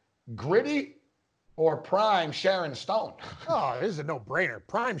person, Gritty or Prime Sharon Stone? Oh, this is a no-brainer.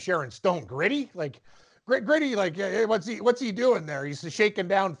 Prime Sharon Stone. Gritty? Like, Gritty, like, what's he doing there? He's shaking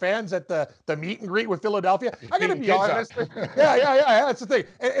down fans at the meet and greet with Philadelphia. I got to be honest. Yeah, that's the thing.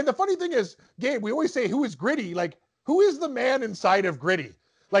 And the funny thing is, Gabe, we always say, who is Gritty? Like, who is the man inside of Gritty?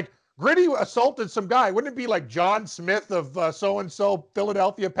 Like, Gritty assaulted some guy. Wouldn't it be like John Smith of so-and-so,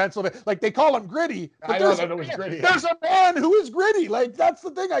 Philadelphia, Pennsylvania? Like, they call him Gritty. I know that it was Gritty. There's a man who is Gritty. Like, that's the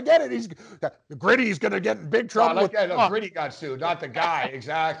thing. I get it. Gritty's going to get in big trouble. Gritty got sued, not the guy.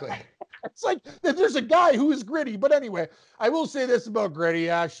 Exactly. It's like there's a guy who is Gritty. But anyway, I will say this about Gritty.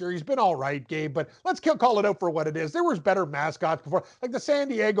 Yeah, sure, he's been all right, Gabe, but let's call it out for what it is. There was better mascots before, like the San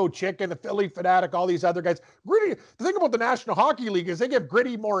Diego Chicken, the Philly Fanatic, all these other guys. Gritty, the thing about the National Hockey League is they give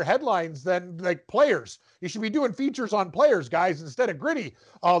Gritty more headlines than like players. You should be doing features on players, guys, instead of Gritty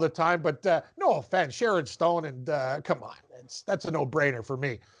all the time. But no offense, Sharon Stone, and come on, that's a no-brainer for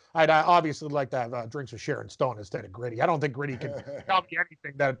me. I'd obviously like to have drinks with Sharon Stone instead of Gritty. I don't think Gritty can tell me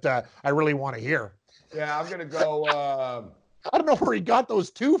anything that I really want to hear. Yeah, I'm gonna go. I don't know where he got those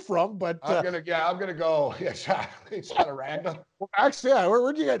two from, but I'm gonna go. Yeah, it's kind of random. Well, actually, yeah,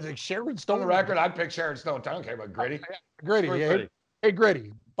 where'd you get Sharon Stone? On the record, I'd pick Sharon Stone. I don't care about Gritty. Gritty. Hey,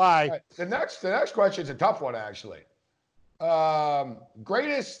 Gritty. Bye. Right, the next question is a tough one, actually.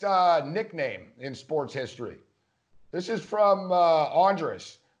 Greatest nickname in sports history. This is from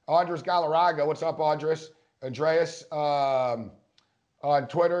Andres Galarraga. What's up, Andres? Andreas on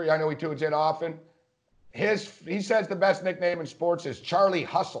Twitter. I know he tunes in often. He says the best nickname in sports is Charlie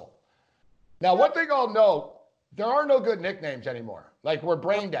Hustle. Now, one thing I'll note, there are no good nicknames anymore. Like, we're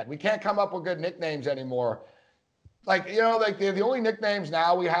brain dead. We can't come up with good nicknames anymore. Like, the only nicknames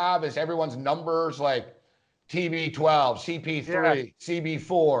now we have is everyone's numbers, like TB12, CP3,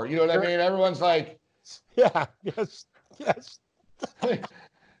 CB4. You know what I mean? Everyone's like... Yeah, yes.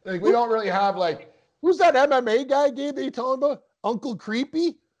 Like we don't really have like... Who's that MMA guy, Gabe, that you talking about? Uncle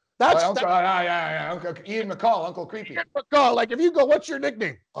Creepy? That's Uncle Ian McCall, Uncle Creepy. Ian McCall. Like, if you go, what's your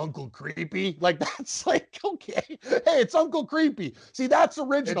nickname? Uncle Creepy. Like, that's like, okay. Hey, it's Uncle Creepy. See, that's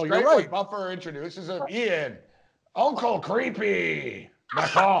original. It's great You're right. when Buffer introduces him. Ian, Uncle Creepy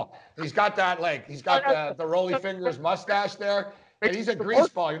McCall. He's got that, like, he's got the Rolly Fingers mustache there. And he's a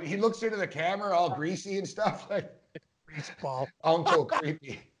greaseball. He looks into the camera all greasy and stuff. Like, greaseball. Uncle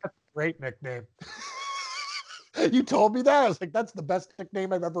Creepy. That's a great nickname. You told me that. I was like, that's the best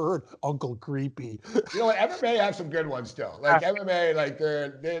nickname I've ever heard. Uncle Creepy. You know what? MMA have some good ones still. Like MMA, like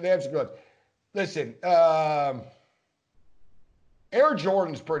they have some good ones. Listen, Air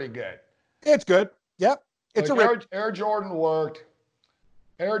Jordan's pretty good. It's good. Yep. It's like Air Jordan worked.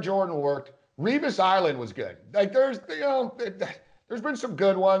 Air Jordan worked. Revis Island was good. Like there's been some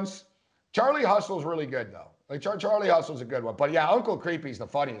good ones. Charlie Hustle's really good though. Like Charlie Hustle's a good one. But yeah, Uncle Creepy's the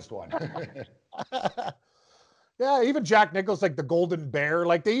funniest one. Yeah, even Jack Nicklaus, like the Golden Bear.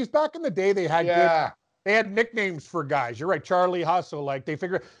 Like they used back in the day, they had they had nicknames for guys. You're right, Charlie Hustle. Like they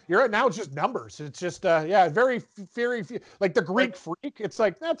figure you're right now. It's just numbers. It's just very like the Greek Freak. It's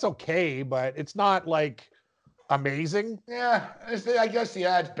like that's okay, but it's not like amazing. Yeah, I guess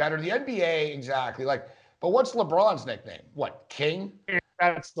it's better. The NBA exactly. Like, but what's LeBron's nickname? What, King?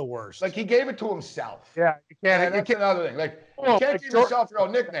 That's the worst. Like he gave it to himself. Yeah, you can't. That's another thing. Like you can't give yourself your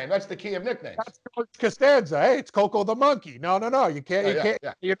own nickname. That's the key of nicknames. That's George Costanza. Hey, it's Coco the Monkey. No. You can't.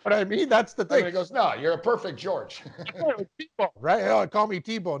 You know what I mean? That's the thing. And he goes, no, you're a perfect George. Right? Oh, call me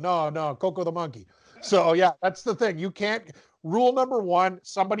Tebow. No, Coco the Monkey. So yeah, that's the thing. You can't. Rule number one: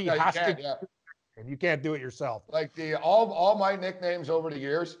 somebody has to. Yeah. And you can't do it yourself. Like all my nicknames over the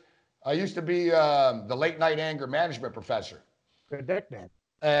years, I used to be the late night anger management professor. Good nickname.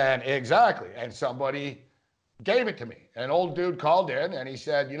 And exactly. And somebody gave it to me. An old dude called in and he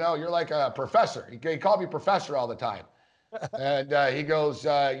said, you're like a professor. He called me professor all the time. And he goes,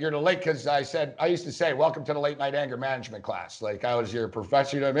 you're the late, because I used to say, welcome to the late night anger management class. Like I was your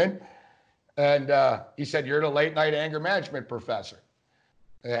professor, you know what I mean? And he said, you're the late night anger management professor.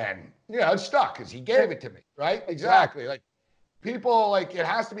 And, it stuck because he gave it to me, right? Exactly. Like people, like it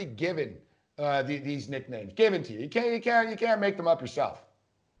has to be given. These nicknames given to you. You can't make them up yourself.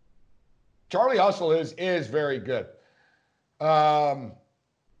 Charlie Hustle is very good.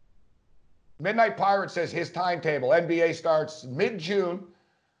 Midnight Pirate says his timetable. NBA starts mid-June.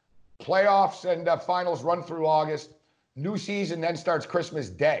 Playoffs and finals run through August. New season then starts Christmas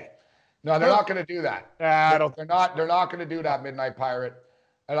Day. No, they're not going to do that. They're not going to do that, Midnight Pirate.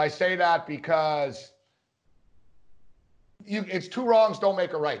 And I say that because it's two wrongs don't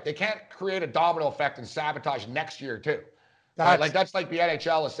make a right. They can't create a domino effect and sabotage next year too. That's like the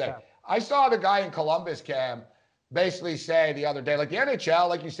NHL is saying. Yeah. I saw the guy in Columbus, Cam, basically say the other day, like the NHL,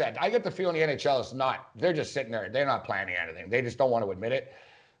 like you said, I get the feeling the NHL is not. They're just sitting there. They're not planning anything. They just don't want to admit it.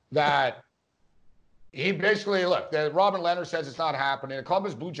 That he basically Robin Leonard says it's not happening. The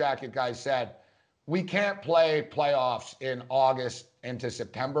Columbus Blue Jacket guy said we can't play playoffs in August into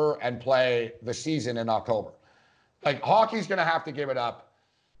September and play the season in October. Like, hockey's going to have to give it up.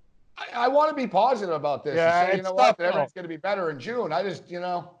 I want to be positive about this. Yeah, and say, what? Everything's going to be better in June. I just,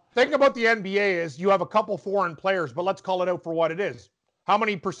 Thing about the NBA is you have a couple foreign players, but let's call it out for what it is. How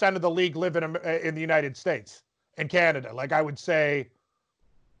many percent of the league live in the United States and Canada? Like, I would say,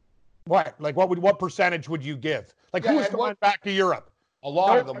 what? Like, what percentage would you give? Like, who's going back to Europe? A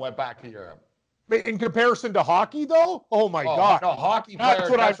lot of them went back to Europe. In comparison to hockey, though? Oh, my God. No, hockey players. That's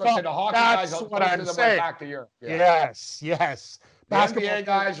what I said. The hockey guys, what I'm saying. Went back to Europe. Yeah. Yes. The NBA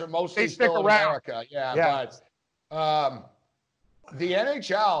guys are mostly still in America. Yeah. But the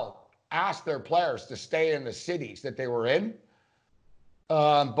NHL asked their players to stay in the cities that they were in.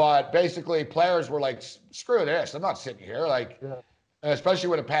 But basically, players were like, screw this. I'm not sitting here. Like, especially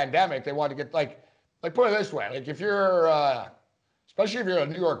with a pandemic, they want to get, like put it this way. Like, if you're... especially if you're a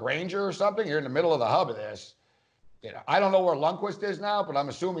New York Ranger or something, you're in the middle of the hub of this. I don't know where Lundqvist is now, but I'm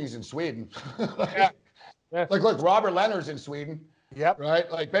assuming he's in Sweden. Like, look, Robert Leonard's in Sweden. Yep. Right?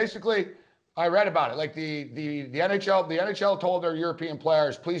 Like, basically, I read about it. Like, the NHL told their European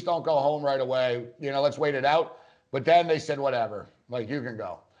players, please don't go home right away. Let's wait it out. But then they said, whatever. Like, you can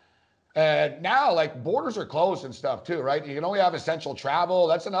go. And now, like, borders are closed and stuff, too, right? You can only have essential travel.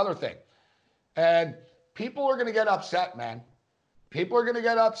 That's another thing. And people are going to get upset, man. People are going to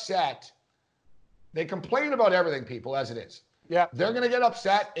get upset. They complain about everything, people, as it is. Yeah. They're going to get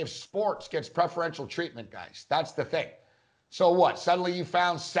upset if sports gets preferential treatment, guys. That's the thing. So what? Suddenly you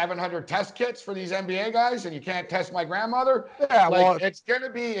found 700 test kits for these NBA guys and you can't test my grandmother? Yeah, it's going to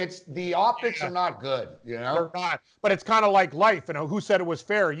be, the optics are not good, They're not. But it's kind of like life. Who said it was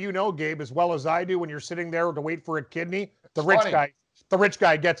fair? Gabe, as well as I do, when you're sitting there to wait for a kidney the rich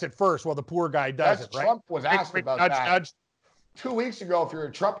guy gets it first while the poor guy doesn't, right? Trump was asked about that. Nudge. 2 weeks ago,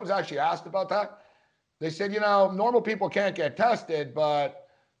 Trump was actually asked about that. They said, normal people can't get tested, but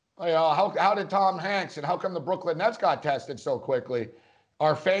how did Tom Hanks and how come the Brooklyn Nets got tested so quickly?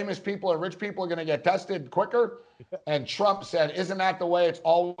 Are famous people and rich people going to get tested quicker? And Trump said, isn't that the way it's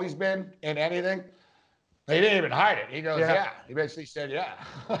always been in anything? They didn't even hide it. He goes, yeah. He basically said, yeah.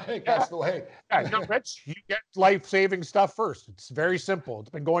 I think that's the way. Yeah, you're rich, you get life-saving stuff first. It's very simple. It's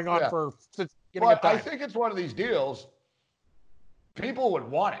been going on since beginning of time. I think it's one of these deals. People would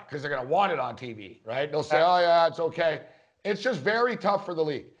want it because they're going to want it on TV, right? They'll say, oh, yeah, it's okay. It's just very tough for the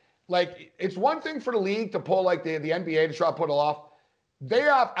league. Like, it's one thing for the league to pull, like the NBA to try to put it off. They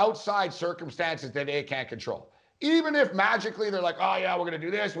have outside circumstances that they can't control. Even if magically they're like, oh, yeah, we're going to do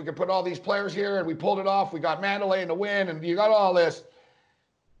this. We can put all these players here, and we pulled it off. We got Mandalay in the win, and you got all this.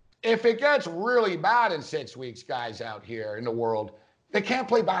 If it gets really bad in 6 weeks, guys out here in the world, they can't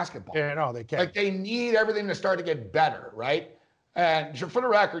play basketball. Yeah, no, they can't. Like, they need everything to start to get better, right? And for the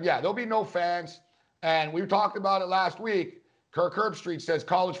record, there'll be no fans. And we talked about it last week. Kirk Herbstreit says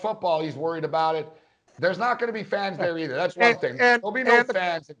college football, he's worried about it. There's not going to be fans there either. That's one thing. There'll be no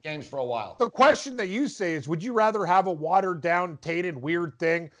fans at games for a while. The question that you say is, would you rather have a watered-down, tainted, weird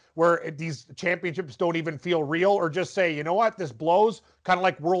thing where these championships don't even feel real, or just say, you know what, this blows, kind of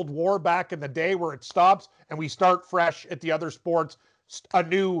like World War back in the day where it stops and we start fresh at the other sports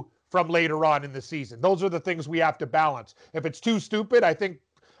anew from later on in the season? Those are the things we have to balance. If it's too stupid,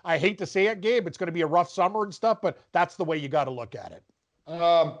 I hate to say it, Gabe, it's going to be a rough summer and stuff, but that's the way you got to look at it.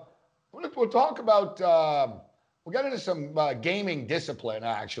 We'll talk about, we'll get into some gaming discipline,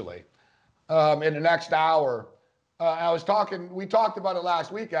 actually, in the next hour. We talked about it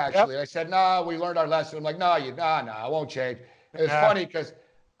last week, actually. Yep. I said, we learned our lesson. I'm like, I won't change. It's funny because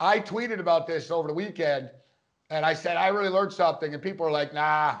I tweeted about this over the weekend, and I said, I really learned something. And people are like,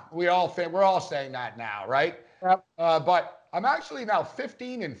 we're all saying that now, right? Yep. But I'm actually now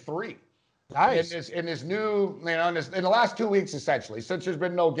 15-3. Nice. In this new, in the last 2 weeks, essentially, since there's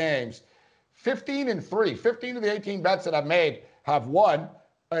been no games, 15-3. 15 of the 18 bets that I've made have won.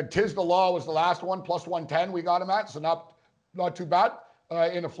 Tis the Law was the last one, plus 110 we got him at, so not too bad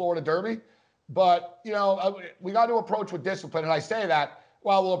in the Florida Derby. But, we got to approach with discipline. And I say that,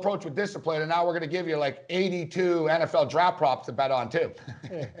 we'll approach with discipline, and now we're going to give you like 82 NFL draft props to bet on, too.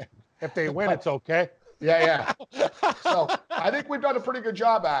 If they win, it's okay. Yeah. So I think we've done a pretty good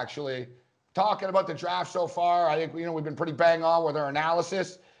job, actually, talking about the draft so far. I think, we've been pretty bang on with our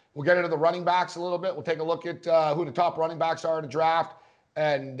analysis. We'll get into the running backs a little bit. We'll take a look at who the top running backs are in the draft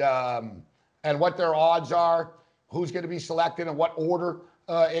and what their odds are, who's going to be selected in what order,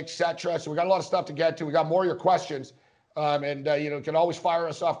 etc. So we got a lot of stuff to get to. We got more of your questions. You can always fire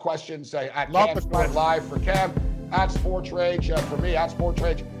us off questions at Cam Sport Live for Cam, at Sports Rage for me, at Sports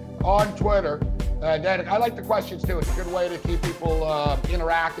Rage on Twitter. And I like the questions, too. It's a good way to keep people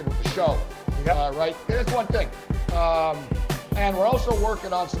interactive with the show, right? That's one thing. And we're also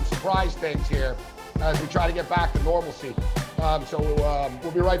working on some surprise things here as we try to get back to normalcy. So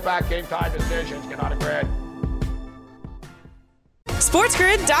we'll be right back. Game time decisions. Get on the grid.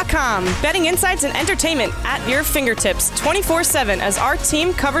 SportsGrid.com. Betting insights and entertainment at your fingertips 24/7 as our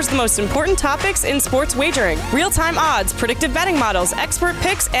team covers the most important topics in sports wagering. Real-time odds, predictive betting models, expert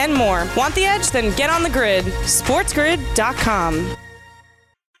picks, and more. Want the edge? Then get on the grid. SportsGrid.com.